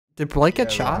Did Blake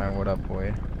get shot? Ryan, what up,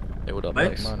 boy? Hey, what up,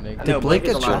 Blake? Blake? Did Blake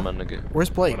get shot? Nigga. Where's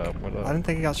Blake? What up, what up? I didn't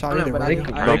think he got shot I don't either. know, but Why I did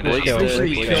he- think Blake's pretty sure dead.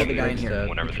 you killed the guy in here.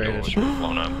 Whenever the door was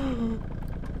blown up.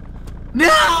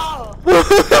 No!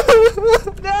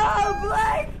 No,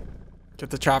 Blake!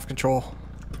 Get the traffic control.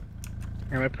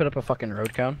 I'm gonna put up a fucking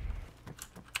road cone.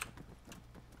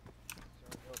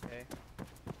 Okay.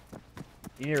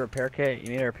 You need a repair kit? You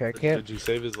need a repair kit? Did you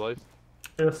save his life?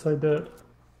 Yes, I did.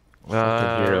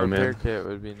 Hero, man. Repair kit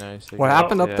would be nice. What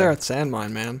happened up there at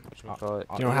Sandmine, man? Do you call it?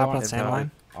 Do you know what happened at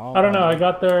Sandmine? I don't know. I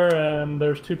got there and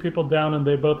there's 2 people down and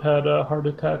they both had heart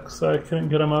attacks, so I couldn't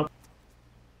get them up.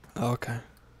 Oh, okay.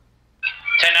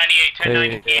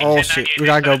 1098, 1098. Oh shit, we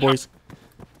gotta go, boys.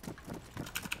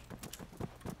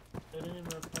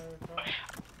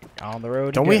 On the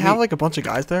road. Don't we have like a bunch of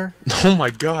guys there? Oh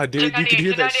my god, dude, you could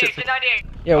hear that shit.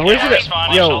 Yo, where's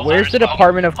where's the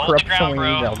Department of Corruption when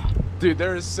you need them? Dude,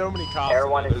 there is so many cops.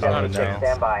 Everyone is There's not 76, enough.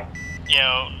 stand by.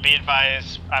 Yo, be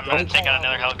advised, I'm gonna Don't take call out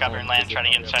another out helicopter and land, try to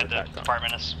get inside the back on.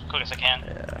 department as quick as I can.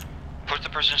 Yeah. Put the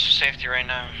person to safety right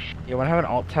now. You wanna have an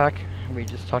alt tac? We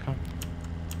just talking.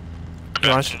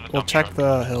 We'll check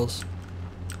the hills.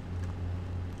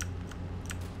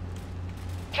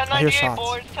 I hear 1098, shots.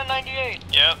 boys, 1098.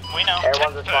 Yep, we know.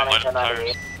 Everyone's responding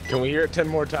 1098. Can we hear it 10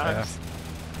 more times?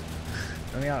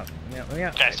 Let me out. Let me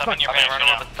out. Okay, stop in your van, run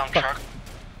over the dump truck.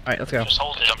 Alright, let's go. Just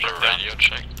hold it. Dump radio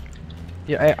check.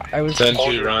 Yeah, I was.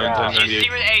 10-2, Ryan,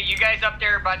 1098. Hey, you guys up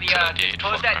there by the,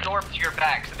 close that door to your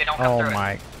back so they don't come Oh through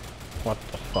my. What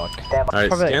the fuck? Stand by. Alright,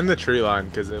 Probably- scan the tree line,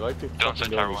 because they like to Don't fucking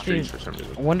send go on the power streets for some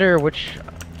reason. I wonder which.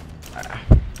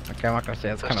 Okay, I'm not gonna say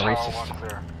that's kind of racist.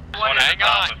 Hang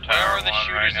on, where are the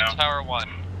shooters in Tower 1?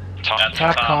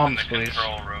 Attack comms, please.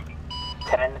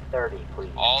 1030, please.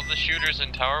 All the shooters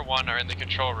in Tower 1 are in the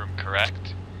control room,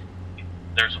 correct?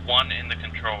 There's one in the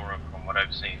control room from what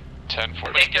I've seen.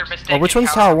 1040. Oh, which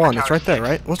one's Tower 1? It's right there,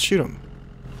 right? Let's shoot him.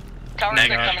 Tower 6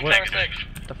 coming, Tower 6.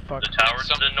 The fuck? The tower to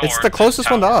the north. It's the closest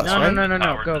one to us, No, right? no.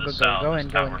 Tower Go, to go, the go. south Go is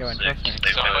in. Tower Trust 6. me.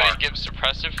 They've Somebody marked. give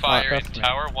suppressive fire in trust me.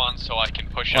 Tower 1 so I can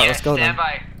push Alright, out. let's go then.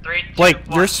 by. 3, 2, Blake,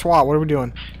 1. you're SWAT. What are we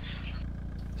doing?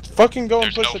 Fucking go and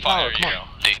There's push no the fire, tower, come on.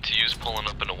 ATU's pulling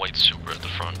up in a white Supra at the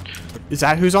front. Is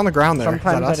that who's on the ground there? Is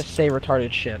Sometimes that I us? just say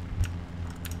retarded shit.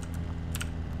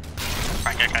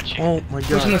 Frank, I got you. Oh my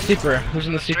Who's in the god. Supra? Who's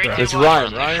in the Three, Supra? two, It's one. Ryan.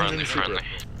 Friendly, Ryan's in the friendly,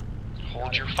 Supra.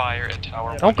 Hold your fire at Tower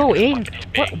 1. Don't go in.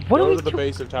 What Go are to we the doing?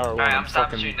 base of Tower 1 Alright, and I'm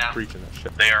stopping fucking shooting now. preaching that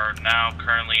shit. They are now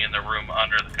currently in the room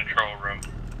under the control room.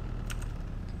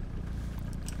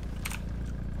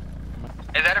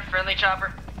 Is that a friendly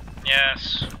chopper?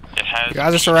 Yes. It has. You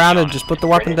guys are surrounded. Just put the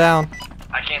weapon down.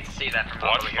 I can't see that from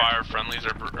Watch over here. fire friendlies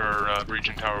are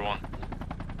breaching Tower 1.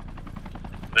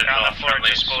 They're on the floor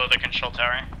just below the control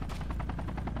tower.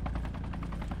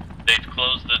 They've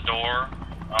closed the door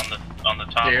on the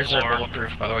top Stairs are floor.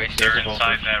 bulletproof, by the way. They're Stairs are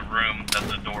inside bulletproof. that room that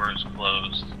the door is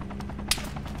closed.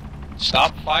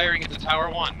 Stop firing at the Tower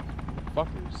 1.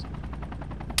 Fuckers.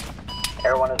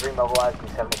 Everyone is remobilized from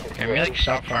 76. Can we like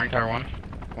stop firing Tower 1?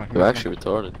 You're actually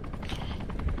retarded.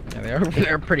 Yeah,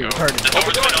 they're pretty retarded. The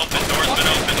door's been open, door's been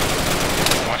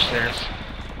open. Watch stairs.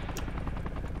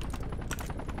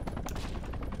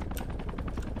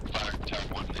 Fire,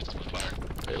 Tower 1, needs to fire.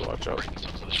 Hey, watch out. Bring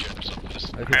some to the ship or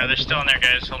something. Yeah, they're still in there,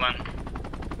 guys. Hold on.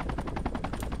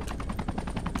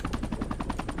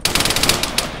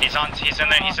 He's in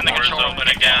there. He's in the control room. Door's open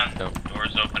again. No.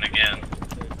 Door's open again.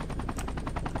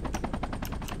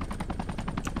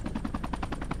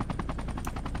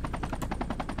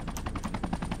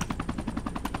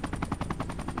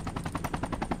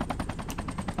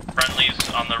 Friendlies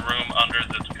on the room under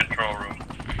the control room.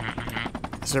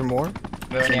 Is there more?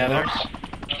 There any others?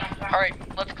 Alright,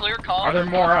 let's clear comms. Are there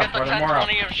more up? Get the Are there more up?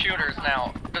 1020 of shooters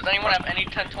now. Does anyone have any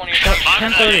 1020 of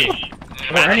 1030.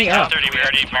 Are there any up? 10:30, we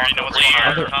already know what's going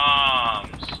on. Clear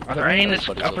Comms. Are there any in this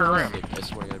Everybody's upper on room? the same- I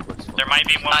swear to God, everybody's fine. There might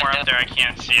be one more up there. I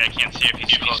can't see if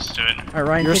he's close to it. Alright,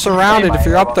 Ryan. You're take it. surrounded. If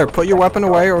you're up there, put your weapon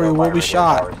away or you will be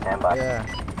shot. Stand by. Yeah.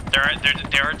 There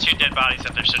are 2 dead bodies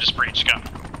up there, so just breach. Go.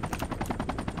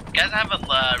 You guys have a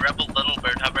rebel little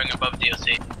bird hovering above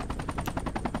DOC.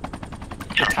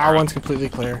 The Tower 1's completely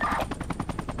clear.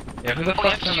 Yeah, who the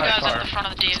fuck's in that car? front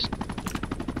of the DOC.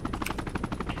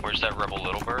 Where's that rebel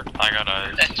little bird? I got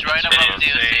a. It's right above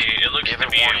DOC. It looks Give to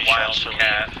it be warning a wild shots to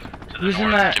cat. leave. To the Who's in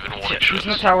north. that? Give it warning Who's in the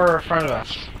shots. tower in front of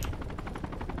us?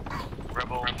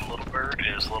 Rebel little bird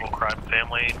is little crime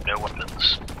family, no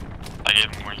weapons. I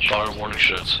gave him warning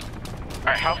shots.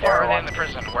 Alright, how far are they in the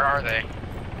prison? Where are they?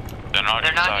 They're not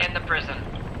They're inside. not in the prison.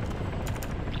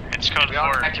 It's code We all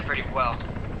 4. protected pretty well.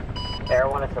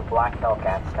 Everyone is a Black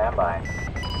Hellcat. Stand by.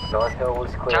 North Hill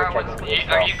was clear. Tower 1, Checking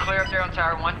the are you clear up there on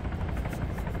Tower 1?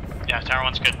 Yeah, Tower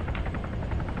 1's good.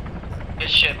 Good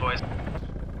shit, boys.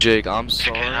 Jake, I'm Okay,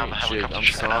 sorry. now the Jake, helicopter's I'm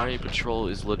shut sorry. Patrol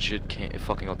is legit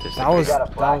fucking autistic. That was We got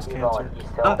a black cancer. Evo on East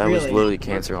Hill. Oh, That was really? literally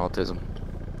cancer autism.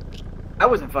 I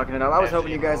wasn't fucking it up. I was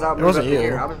helping you guys out. It wasn't move up you.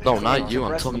 here. I was No, just not you.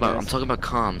 I'm suppressing talking about. you I'm guys. talking about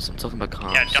comms. I'm talking about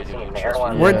comms. Yeah, definitely.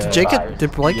 Everyone Where be did Jake advised. get?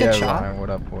 Did Blake get shot? Ryan, what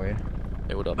up, boy?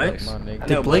 Hey, what up, What? Max? Come on, nigga. Did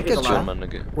No, Blake Blake get is shot? alive. My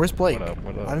nigga. Where's Blake? What up,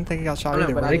 what up? I didn't think he got shot I don't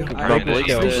either. know, but Where I are you? think- No, I Blake pretty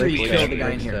sure killed- you Blake killed the guy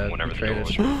in here. Whenever the Traded.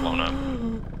 door was blown up.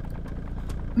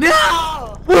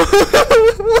 No!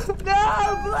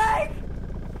 No, Blake!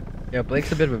 Yeah,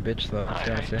 Blake's a bit of a bitch, though. to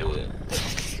be honest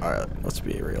with you. Alright, let's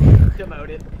be real here.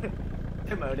 Demoted.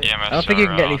 Demoted. Yeah, I don't think you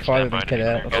can get any farther than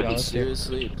cadet. Let's Oh, be but honest with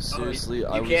you. seriously, you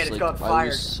I can't, was it's like, got I fired.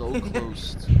 was so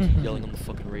close to yelling on the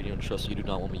fucking radio, and trust me, you do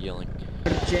not want me yelling.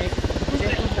 Jake, come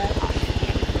back.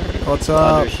 What's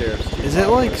up? Is it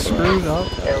like screwed up?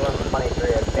 Everyone's 23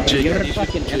 at bang. Jake, You're can a you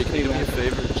fucking Jake, can you do me a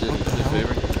favor? Jake, can you do me a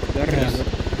favor? Go to him.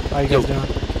 How you guys doing?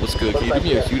 What's good? Can you do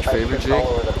me a huge favor, Jake? All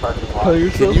over the parking lot.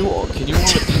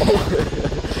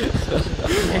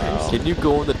 Can you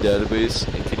go in the database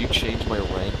and can you change my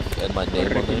rank and my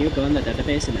name on Can you there? go in the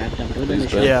database and add them to the Please,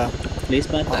 mission? Ben. Yeah, Please,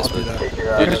 bud. I'll do that. Take your,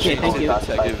 Dude, Okay, just change thank the you.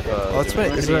 detective. Let's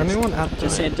wait. Is there anyone at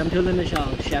Just say the... jump to the mission.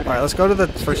 Shout Alright, out. let's go to the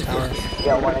first tower. You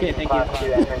got one Okay, engine thank class you.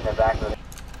 2 entering the back of the...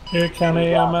 Here,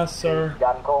 County EMS, sir.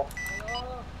 Got him, Cole?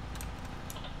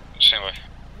 Same way.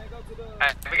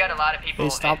 Alright, we got a lot of people Hey,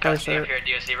 stop in there, custody up sir. here at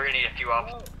DOC. We're gonna need a few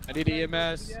officers. I need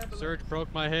EMS. Surge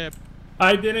broke my hip.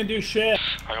 I didn't do shit.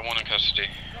 I got one in custody.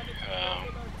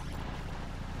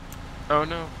 Oh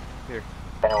no. If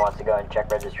anyone wants to go and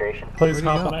check registration. Please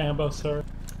Where'd he hop go? in ambush, sir.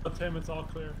 Tell him it's all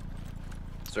clear.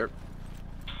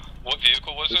 What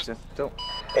vehicle was it? It's a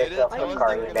flip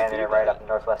car. He abandoned it right up in the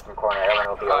northwestern corner. Everyone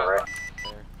will be over it.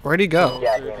 Where'd he go?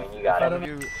 Yeah, Damien, you got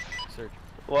it.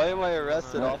 Why am I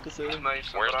arrested, officer? Where's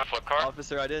the flip car?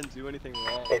 Officer, I didn't do anything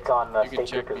wrong. It's on the You can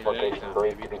state check trooper's me at any location, time,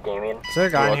 believed to be Damien. Is there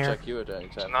a guy in here? Check you at any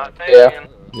time. Not Yeah.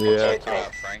 Yeah. It's me.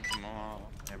 Frank, come on.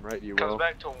 I'm right, you Comes will.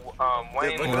 back to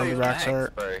Wayne. One of the racks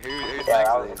are... Yeah,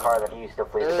 that was the car that he used to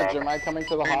flee the bank. I coming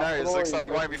to the hospital? Looks like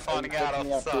you might be finding out,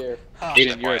 officer.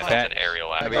 Aiden, you're a tat.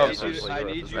 Aerial I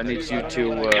need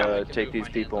you to take these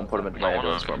people and put them into my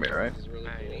ambulance for me, alright?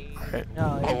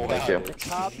 Thank you.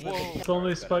 It's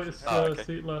only space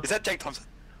seat left. that Jake Thompson?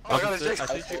 I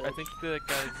think the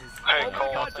guy. Hey, Cole.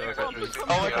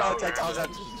 Oh my god, Jake Thompson!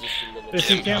 If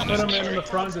you can't put them in the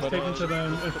front, just take them to the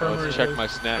infirmary. Let's check please. my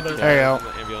snap. There you go.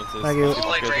 Ambulances. Thank you.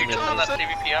 Like Rachel on that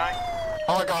CVPI.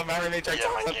 Oh my god, marry me, Jake Yeah,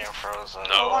 my Thompson! game frozen.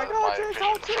 Oh my god, my Jake vision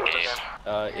Thompson!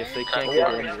 frozen. If they can't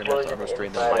get in, you're gonna have to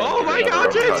restrain them. Oh my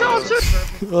god, Jake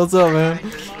Thompson! What's up, man?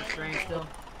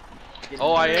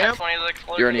 Oh, I am?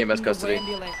 You're in EMS custody.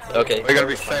 Okay. We're gonna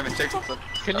be famous, Jake Thompson.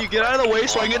 Can you get out of the way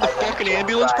so I can get the fucking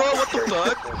ambulance, bro? What the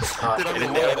fuck?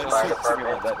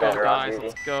 Let's go, guys.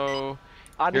 Let's go.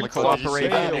 Your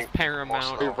cooperation is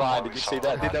paramount. Hey, Ryan, did you see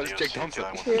that? Dude, that was Jake Thompson.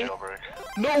 Jailbreak.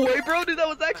 No way, bro, dude, that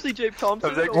was actually Jake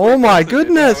Thompson. Oh my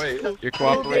goodness! Your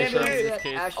cooperation in this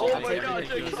case. Actually, Oh my god,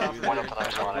 Jake Thompson! One of the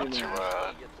next one to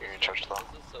Union Church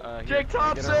though. Jake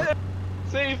Thompson!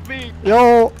 Save me!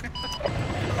 Yo!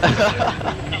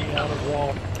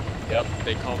 Yep,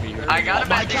 they call me. I got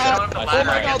him at the God. the Oh ladder.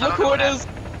 my god, look who it is!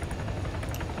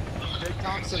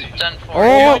 Send for Oh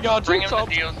it. my god, Bring him Jake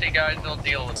to DOC, guys. They'll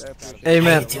deal with it. Hey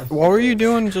man, what were you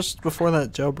doing just before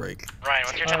that jailbreak? Ryan,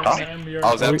 what's your I time?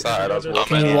 was outside, I was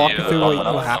walking. Can you walk me through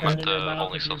what happened?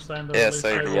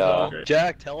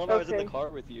 Jack, tell him I was in the car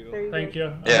with you. Thank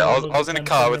you. Yeah, I was in the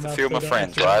car with a few of my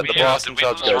friends, right? The blasting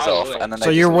charge goes off, and then they So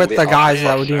you're just with lit the up. guys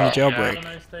that were doing the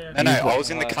jailbreak? No, I was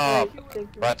in the car,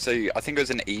 right, so I think it was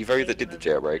an Evo that did the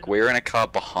jailbreak. We were in a car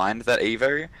behind that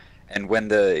Evo, and when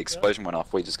the explosion went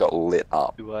off, we just got lit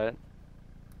up. What?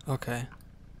 Okay.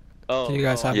 Oh, Do you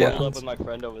guys have yeah. I weapons? with my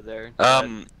friend over there.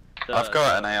 I've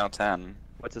got an AR-10.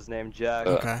 What's his name? Jack.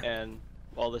 Okay. And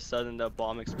all of a sudden the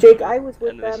bomb exploded. Jake, I was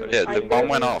with and they them. started Yeah, the shooting. bomb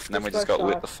went off, and then we just got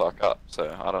lit shot. the fuck up, so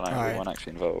I don't know, we Alright. weren't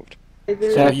actually involved.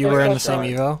 So you were in the same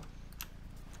Evo?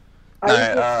 I was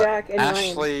with Jack and Ryan.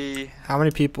 Ashley... How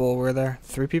many people were there?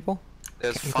 3 people?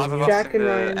 There's 5 of us Jack in and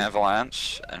the Ryan.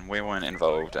 Avalanche, and we weren't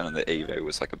involved, and in the Evo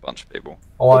was like a bunch of people.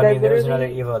 Well, I Did I mean, there was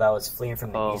literally- another Evo that was fleeing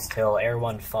from the East Hill.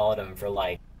 Everyone followed him for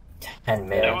like 10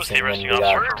 minutes, was the and then arresting we got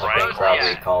officer, a right? bank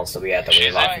robbery call, so we had to She's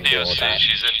leave off in and deal with DOC. that.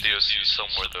 She's in DOC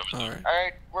somewhere though. Alright.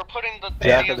 Alright, we're putting the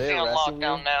Jack, DOC are they on arresting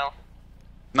lockdown you? now.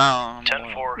 No, I'm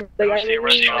 10-4. Like, Who's I the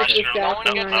arresting was officer? with No Jack one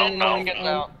and gets Ryan out, no one and, gets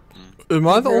out. Am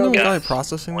I the only Yes. guy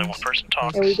processing Only this? one person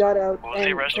talks. and we got out Who was the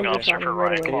and arresting took officer us for on right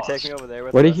Ryan? away. Can you take me over there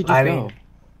with Where us? did he I just mean, go?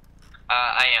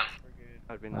 I am.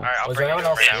 That'd be Alright, nice. I'll Was bring anyone you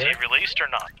else over. Is here? he released or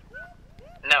not?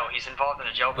 No, he's involved in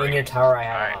a jailbreak. Bring your tower, I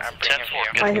have. Alright, I'm 10-4.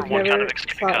 I Good have for one kind never of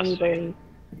escaping fought custody. anybody.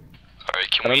 Alright, I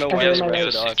can don't we know why get it's some right to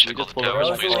us. check We on just the pulled over Devils,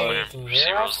 my please, car. ma'am?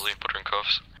 See Rosalie, put her in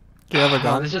cuffs. Do you have a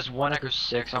gun? This is 1 Echo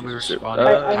 6. I'll be responding.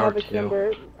 I have a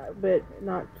camber, but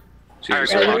not. So you're The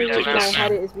saying only you reason take I this?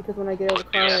 had it is because when I get out of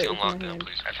the car, it's in my hand.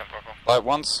 Like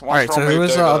once Alright, we're so all who moved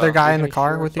was the over- other guy in the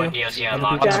car with you? Once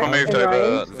Jack we're moved and over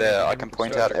Ryan. there, I can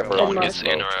point out everyone. Mark. It's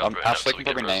in or out, right? Ashley can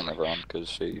probably name everyone because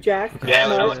she. Jack, Yeah,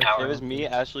 Mark, it was me,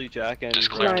 Ashley, Jack, and Just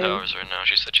clear Ryan. towers right now.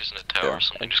 She said she's in a tower or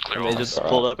something. Just clear and all they of just them.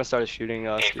 pulled up and started shooting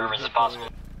us. Dude.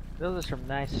 Those are some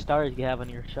nice stars you have on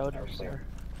your shoulders, sir.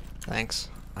 Thanks.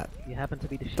 You happen to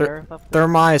be the They're, sheriff up there? they're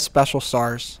my special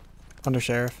stars. Under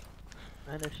sheriff.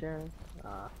 Under sheriff?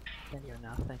 Then you're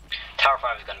nothing. Tower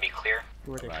 5 is gonna be clear.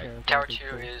 You were the sheriff. Tower that'd be 2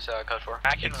 cool. is code 4.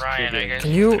 Back in Ryan, I guess.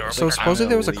 Can you? So supposedly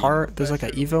there was a car. There's like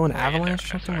an Evo and Avalanche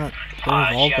or something that were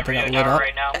involved, but they got lit up.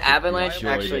 The Avalanche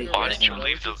actually. Why did you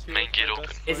leave the main gate open?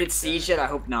 Is it siege yet? I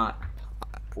hope not.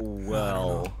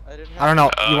 Well, I don't know.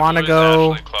 You want to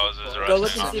go? Go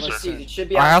look and see if it's siege. It should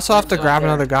be. I also have to grab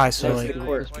another guy, so That's like. the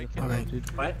court. Okay.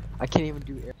 What? I can't even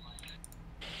do air.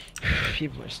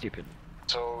 People are stupid.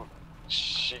 So,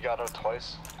 she got out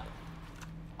twice?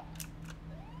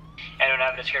 Anyone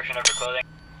have a description of her clothing?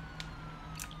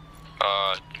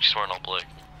 She's wearing all black.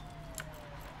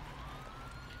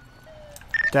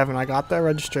 Devin, I got that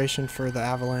registration for the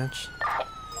Avalanche.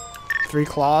 3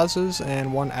 clauses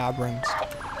and 1 Abrams.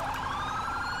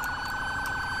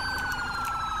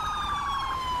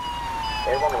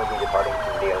 Everyone will be departing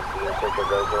from DOC in search of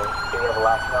Rosalie. Do we have a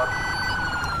last note?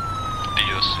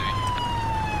 DOC.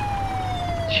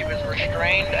 She was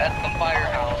restrained at the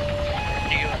firehouse.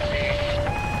 DOC.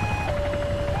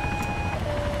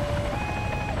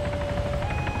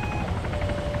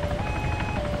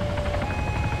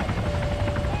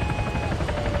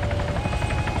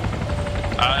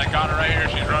 I got her right here.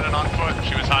 She's running on foot.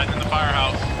 She was hiding in the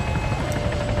firehouse.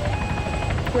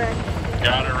 Correct.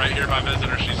 Got her right here by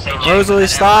visitor. She's still running. Rosalie,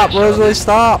 stop! Rosalie,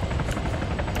 stop!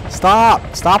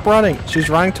 Stop! Stop running! She's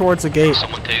running towards the gate.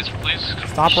 Someone tase, please.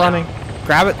 Stop running.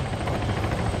 Grab it.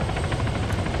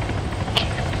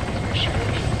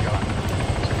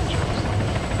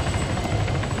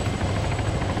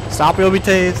 Stop, you'll be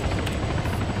tased.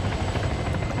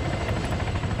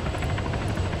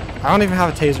 I don't even have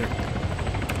a taser.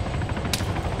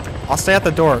 I'll stay at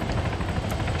the door.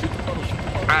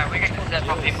 Alright, we got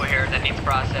several people here that needs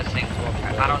processing.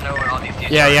 I don't know what all these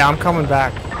dudes Yeah, I'm coming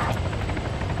back.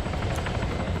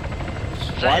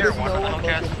 Is that your one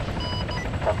Hellcat?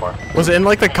 Was it in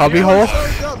like the cubby hole?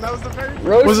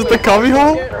 Was it the cubby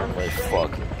hole? Oh my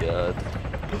fucking god.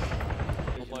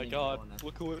 Oh my god,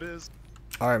 look who it is.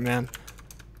 Alright, man.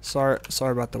 Sorry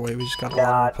about the wait. We just got a lot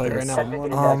on the plate right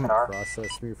now.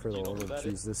 Process me for the love of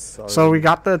Jesus. So we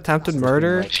got the attempted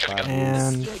murder,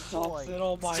 and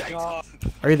Oh my god.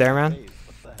 are you there, man?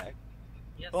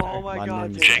 Oh my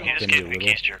god. Jake, you just gave me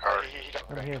keys to your car.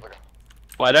 Right here.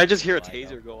 Why did I just hear a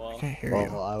taser go off? I can't hear Well,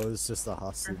 you. I was just a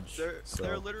hostage.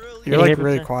 They're literally. You're like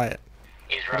really quiet.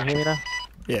 Can you hear me now?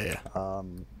 Yeah.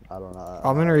 I don't know.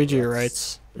 I'm gonna read you your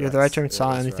rights. You have the right to remain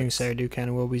silent. Anything you say or do can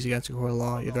and will be against the court of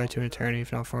law. You have the right to an attorney.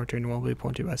 If not for an attorney, will be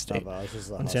appointed by state.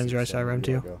 Understands your rights. I rem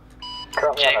to you.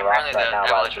 Currently on the rocks right now,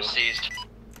 Avalanche was seized.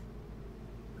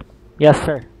 Yes,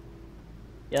 sir.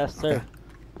 Yes, sir. Okay.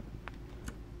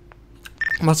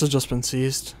 Must have just been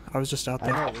seized. I was just out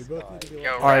there.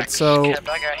 Alright, so we've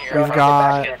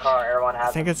got.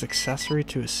 I think it's accessory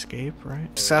to escape, right?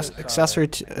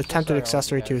 Attempted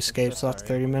accessory to escape. So that's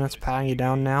 30 minutes. Patting you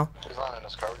down now.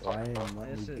 Ryan,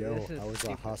 let me go. I was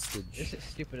a hostage. This is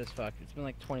stupid as fuck. It's been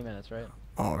like 20 minutes, right?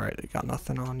 Alright, you got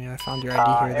nothing on you. I found your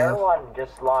ID here though. Everyone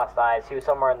just lost eyes. He was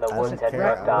somewhere in the woods heading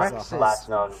north last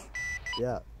known.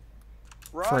 Yeah.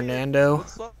 Fernando.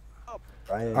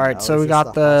 Ryan, Alright, so we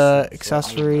got the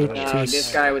accessory to.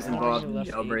 This guy was involved in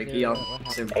jailbreak. He also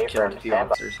killed a few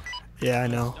officers. Yeah, I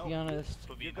know. To be honest,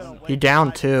 He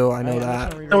downed too. I know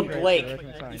that. Killed Blake.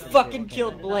 You fucking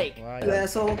killed Blake. You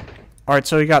asshole. Alright,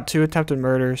 so we got 2 attempted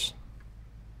murders.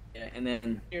 Yeah, and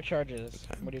then Your charges.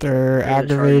 They're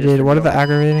aggravated. What are the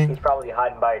aggravating? He's probably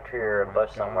hiding by a tree or a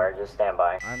bush somewhere. Just stand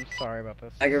by. I'm sorry about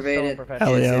this. aggravated.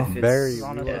 Hell yeah. Very.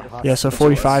 Yeah, so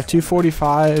 45,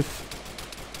 245.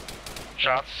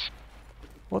 Shots.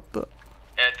 What the?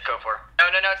 Yeah, go for it. No,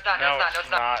 it's not. No, it's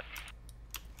not.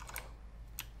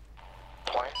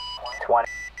 20.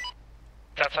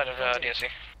 Outside of DOC.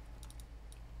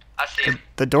 I see him.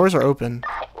 The doors are open.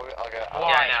 Okay, Yeah,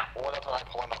 I know. What if I'm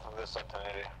pulling off of this up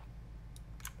 1080?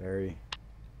 Very.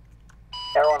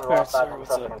 Everyone lost eyes on the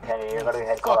suspect continuity. You're going to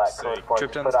head call that code 4.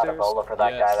 Just put out a bolo for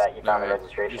that guy that you found the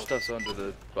registration. Your stuff's under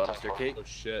the bottom staircase. Oh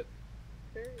shit.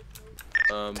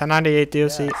 1098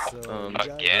 DOC.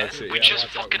 Yeah, we just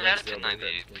fucking had a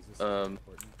 1098.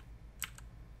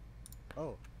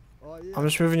 I'm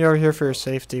just moving you over here for your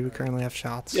safety. We currently have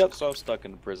shots. Yep, so I'm stuck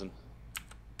in the prison.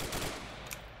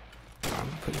 I'm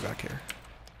gonna put you back here.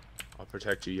 I'll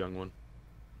protect you, young one.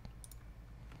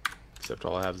 Except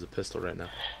all I have is a pistol right now.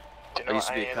 Do you know I used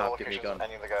to be any a of the cop, give me a locations gun. of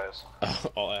any of the guys?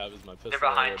 All I have is my pistol. They're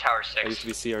behind right Tower I used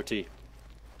 6. to be CRT.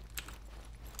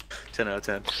 10 out of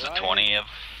 10. This is 20 of.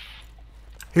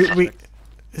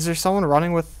 Is there someone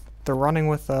running with? They're running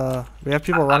with. We have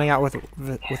people running out with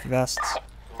vests.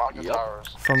 Mark the towers.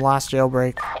 From last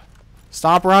jailbreak.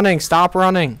 Stop running! Stop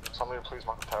running! Somebody please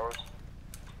mark the towers.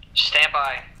 Stand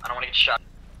by. I don't want to get shot.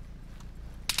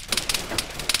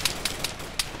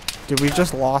 Dude, we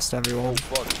just lost everyone.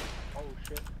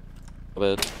 Oh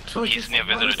bad. He's near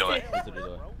visitor door.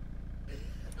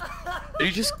 Did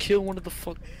you just kill one of the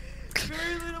fuck?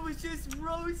 Very Little was just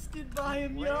roasted by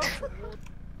him, yo.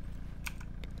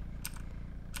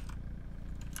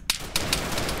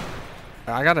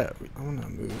 I wanna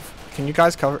move. Can you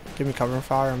guys give me cover and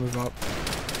fire and move up?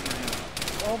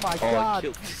 Oh my god!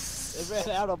 It ran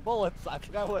out of bullets. I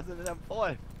think I wasn't at that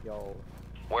point. Yo.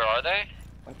 Where are they?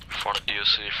 Front of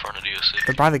DOC, front of DOC.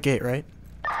 They're by the gate, right?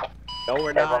 No,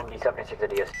 we're not.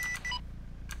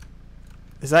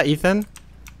 Is that Ethan?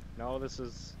 No, this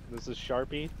is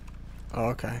Sharpie. Oh,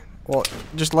 okay. Well,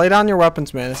 just lay down your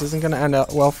weapons, man. This isn't gonna end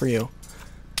up well for you.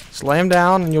 Just lay them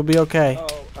down and you'll be okay.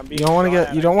 You don't want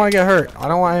to get hurt. I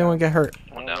don't want anyone to get hurt.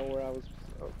 I don't know where I was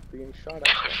being shot at.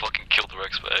 I fucking killed the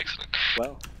Rex by accident.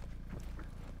 Well.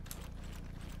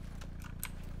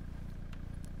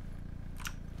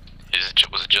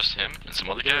 Was it just him and some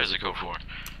other guy, or does it go for?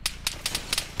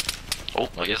 Oh,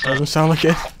 I guess Doesn't sound like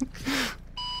it.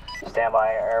 Stand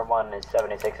by. Air 1 is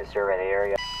 76 to survey the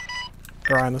area.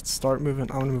 Alright, let's start moving.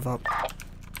 I'm gonna move up.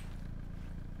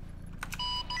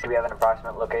 Do we have an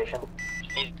approximate location?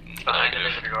 He's behind the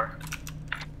visitor door.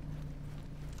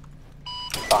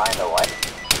 Behind the what?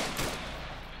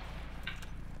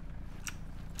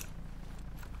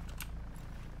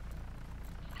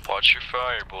 Watch your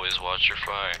fire, boys. Watch your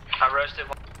fire. I roasted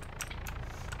one.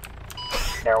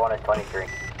 Air 1 is 23.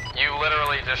 You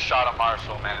literally just shot a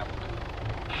marshal, man.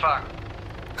 Fuck.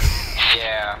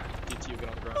 Yeah. DTU, get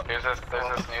on the ground. There's this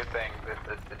new thing,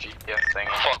 the GPS thing.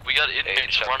 Fuck, we got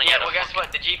inmates running out of. Well, guess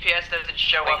what? The GPS doesn't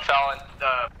show up.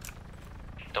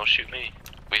 Don't shoot me.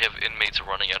 We have inmates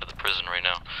running out of the prison right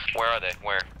now. Where are they?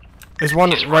 Where? There's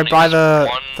one right by the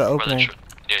opening.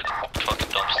 Yeah, the fucking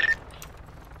dumpster.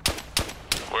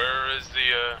 Where is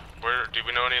the, do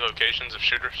we know any locations of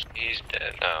shooters? He's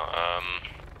dead now,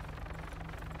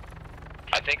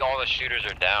 I think all the shooters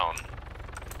are down.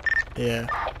 Yeah.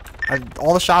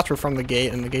 All the shots were from the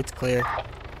gate, and the gate's clear.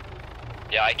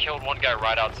 Yeah, I killed one guy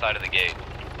right outside of the gate.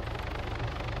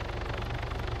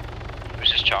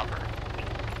 Who's this chopper?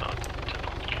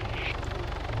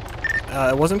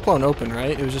 It wasn't blown open,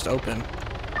 right? It was just open.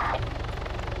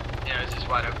 Yeah, it was just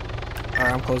wide open.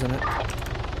 Alright, I'm closing it.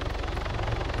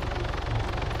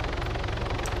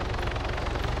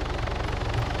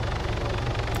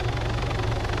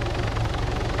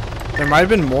 There might have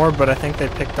been more, but I think they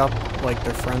picked up, like,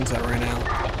 their friends that ran out.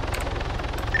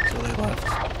 So they left.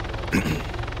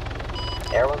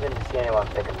 Everyone didn't see anyone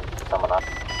picking someone up.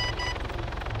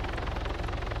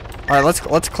 Alright,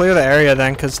 let's clear the area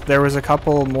then, because there was a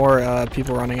couple more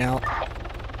people running out.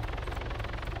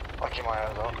 I'll keep my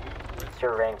eyes out.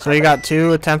 So you got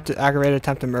 2 aggravated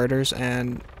attempted murders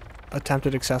and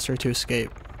attempted accessory to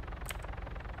escape.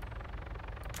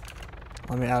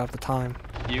 Let me add up the time.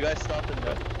 You guys stopped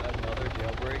another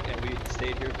jailbreak and we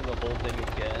stayed here for the whole thing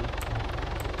again.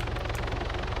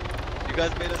 You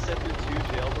guys made us sit through 2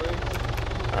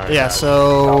 jailbreaks? Right, yeah,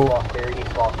 so Where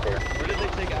did they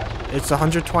take action? it's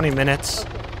 120 minutes,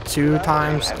 2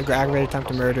 times aggravated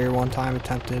attempted murder, 1 time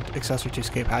attempted accessory to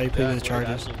escape. How do you plead the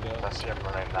charges? That's him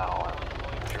right now.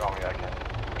 If you want me, I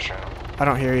can shoot him. I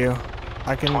don't hear you.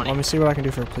 Let me see what I can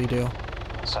do for a plea deal.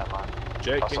 Set mine.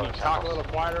 Jake, can you talk a little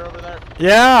quieter over there?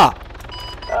 Yeah!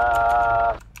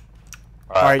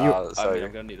 Alright, you.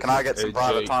 Can I get some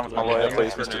private time with my lawyer,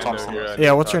 please, Mr. Thompson?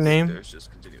 Yeah, what's your name?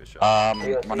 My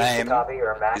name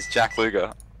is Jack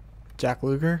Luger. Jack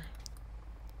Luger?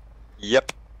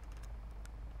 Yep.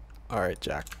 Alright,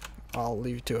 Jack. I'll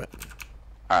leave you to it.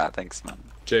 Alright, thanks, man.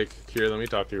 Jake, here, let me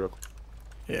talk to you real quick.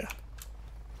 Yeah.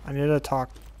 I need to talk.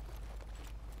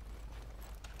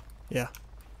 Yeah.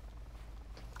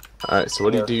 Alright, so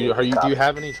what do you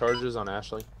have any charges on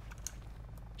Ashley?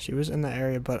 She was in the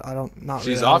area, but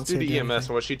She's off duty EMS,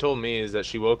 and what she told me is that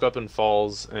she woke up in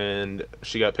Falls, and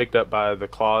she got picked up by the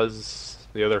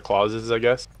other clauses, I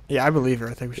guess. Yeah, I believe her.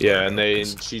 I think we should. Yeah, and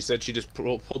she said she just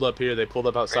pulled up here. They pulled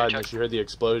up outside, and then she heard the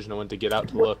explosion and went to get out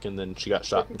to look, and then she got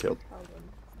shot and killed.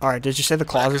 All right. Did you say the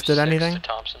closets did anything?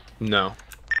 No.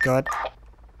 Go ahead.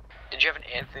 Did you have an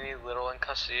Anthony Little in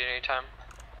custody at any time?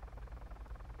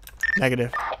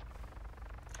 Negative.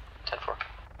 10-4.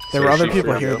 There were other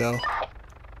people here though.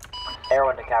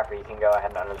 Everyone to Caffrey, you can go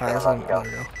ahead and understand. Alright, Go.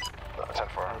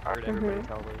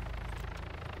 10-4.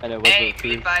 And it Hey,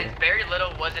 be advised, Barry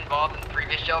Little was involved in the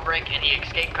previous jailbreak, and he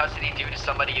escaped custody due to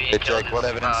somebody getting killed. Jake, what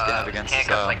evidence do you have against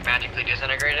handcuffs like magically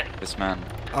disintegrated? this man?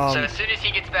 So as soon as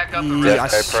he gets back up, yeah, I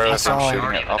saw him.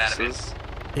 shooting at officers.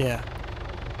 Yeah.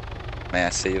 May I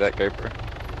see that GoPro?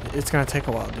 It's gonna take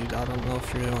a while, dude. I don't know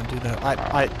if you really want to do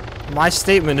that. My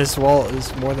statement as well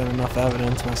is more than enough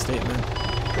evidence. My statement.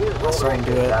 I saw him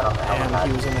do it, and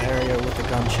he was in the area with a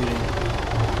gun shooting,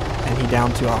 and he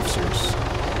downed 2 officers.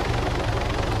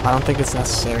 I don't think it's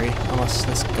necessary unless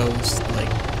this goes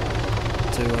like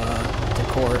to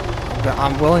court.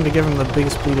 I'm willing to give him the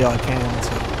biggest plea deal I can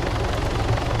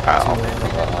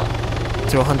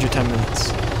to 110 minutes.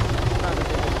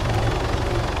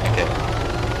 Okay.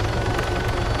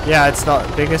 Yeah, it's the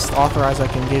biggest authorized I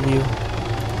can give you.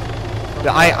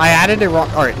 I added it wrong.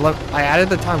 All right, look, I added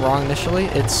the time wrong initially.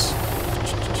 It's 5.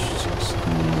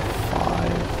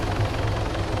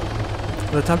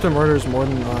 The attempted murder is more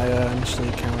than I initially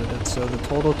counted it, so the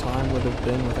total time would have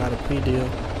been without a plea deal.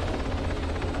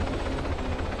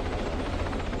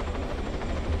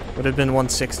 Would have been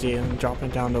 160 and dropping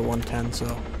down to 110.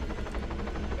 So.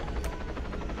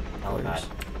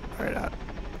 Alright,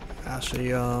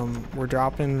 Ashley, we're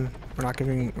dropping. We're not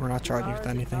charging you with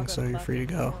anything, so you're free to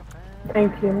go.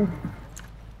 Thank you.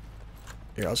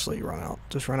 Here, I'll just let you run out.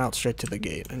 Just run out straight to the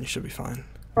gate, and you should be fine.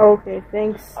 Okay,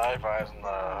 thanks. I advise on the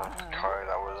car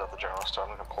that was at the general store.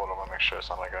 I'm gonna pull it over and make sure it's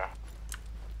not like a.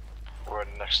 We're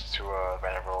next to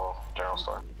Vanderbilt general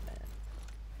store.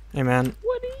 Hey, man.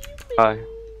 What do you Hi.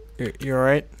 You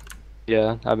alright?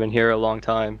 Yeah, I've been here a long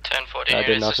time. 10-40. I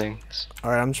did nothing.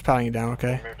 Alright, I'm just patting you down,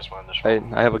 okay?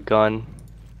 I have a gun.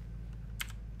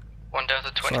 1 down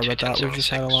to 22. Sorry about that. We just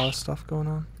had a lot of stuff going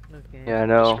on. Okay. Yeah, I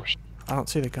know. I don't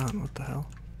see the gun. What the hell?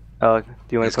 Do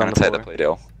you want He's to put on gonna the take floor? the plea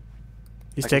deal.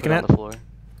 He's I can taking put it? on the floor.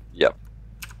 Yep.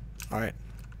 Alright.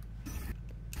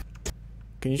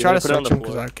 Can you You try wanna to put it on search the him?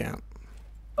 Because floor? I can't.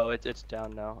 Oh, it's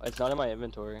down now. It's not in my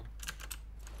inventory.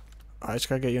 I just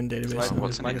gotta get you in database.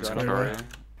 What's in and your get inventory?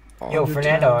 Yo,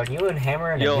 Fernando, are you and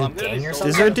Hammer in a new gang or something?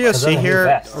 Is there a 'Cause I'm DOC a new here,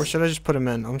 vest. or should I just put him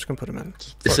in? I'm just gonna put him in.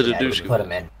 Is it a Yeah, douche? put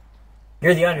him in.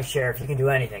 You're the undersheriff. You can do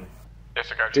anything.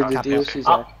 Dude, the DOC's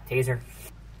Taser.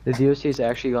 The DOC's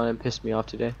actually gone and pissed me off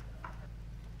today.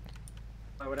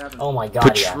 Oh my god,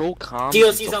 Patrol comms.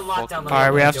 DOC's on lockdown.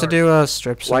 Alright, we have to do a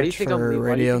strip Why do you search think for I'm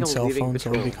radio and leaving cell phones,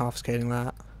 so we'll be patrol? confiscating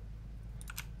that.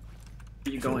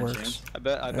 You If it works. I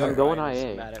bet I'm going Ryan's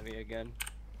IA. mad at me again.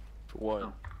 For what?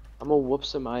 I'm gonna whoop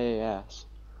some IA ass.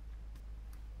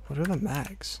 What are the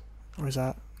mags? Or is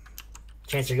that?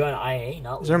 Chance, you're going to IA,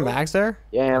 not Is there legal? mags there?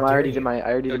 Yeah, I already did my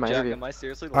Yo, Jack, interview. am I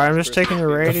seriously the Alright, I'm last just person taking your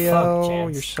to- radio,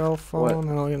 Chance? your cell phone, and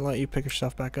I'm gonna let you pick your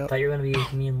stuff back I up. thought you were going to be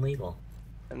being legal.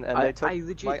 And they took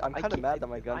legit, I'm kind of mad that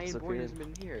my gun Iron Born disappeared.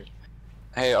 hasn't been here.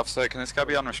 Hey, officer, can this guy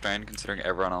be unrestrained considering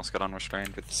everyone else got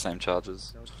unrestrained with the same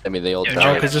charges? I mean, they all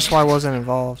No, because this guy wasn't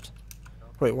involved.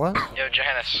 Wait, what? Yo,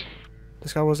 Johannes.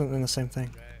 This guy wasn't in the same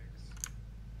thing.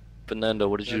 Fernando,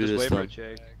 what did you do Just this wait for time?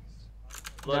 Jake.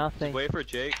 Look, Nothing. just wait for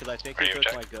Jake, because I think he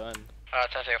took my gun.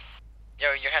 10-2. Yo,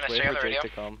 Johannes, Wait are you on for the Jake radio? to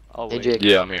come. I'll Hey wait. Jake,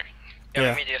 Yeah, I'm here. Yo,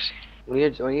 Yeah. meet DOC. when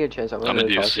you get a chance, I'm I'm gonna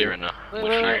in talk to DOC you. right now.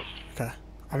 Wait. Okay.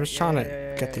 I'm just trying to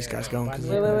get these guys going. Cause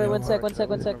Wait, one sec. This is the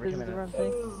wrong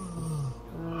thing.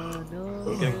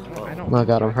 Oh my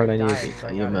god, I'm hurt. I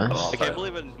need you, man. I can't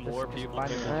believe it more people came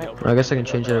to Jailbreak. I guess I can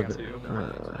change it a bit.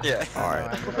 Yeah.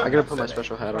 Alright. I gotta put my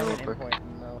special hat on real quick.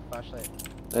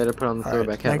 I had to put on the Alright,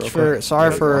 throwback hat thanks real quick. for,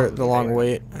 sorry for the long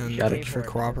wait, and Got it. thanks for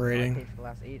cooperating.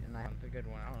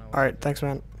 Alright, thanks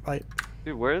man, bye.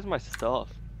 Dude, where is my stuff?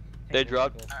 They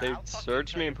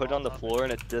searched me and put it on the floor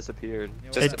and it disappeared.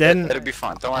 It didn't. It'll be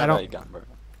fine. Don't worry I about don't- your gun, bro.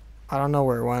 I don't know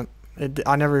where it went.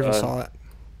 I never even saw it.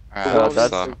 That's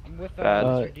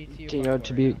bad. You know,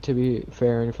 to be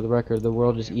fair and for the record, the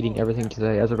world is eating everything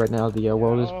today. As of right now, the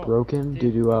world is broken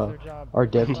due to our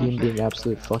dev team being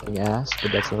absolute fucking ass.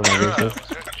 But that's none of my business.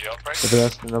 But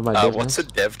that's none of my business. What's a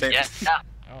dev team?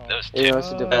 You know,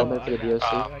 it's a development for the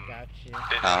DOC.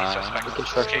 The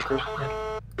construction crew.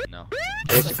 No.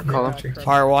 Basic call him. Alright,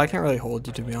 well I can't really hold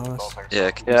you to be honest.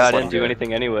 Yeah, I didn't do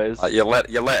anything anyways. You let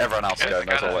everyone else go,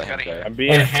 may as well let him go. I'm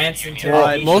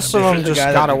being Most of them just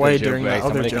got away during the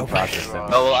other jailbreak.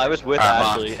 Oh, well, I was with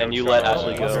Ashley, and you let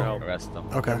Ashley go.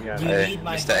 Okay. Hey,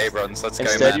 Mr. Abrams, let's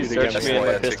Instead, go, man. you searched me and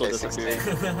my pistol disappeared.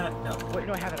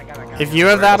 If you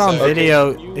have that on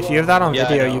video,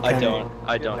 you can.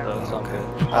 I don't though, so I'm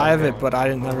good. I have it, but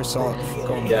I never saw it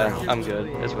going Yeah, I'm good.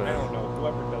 It's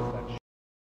whatever.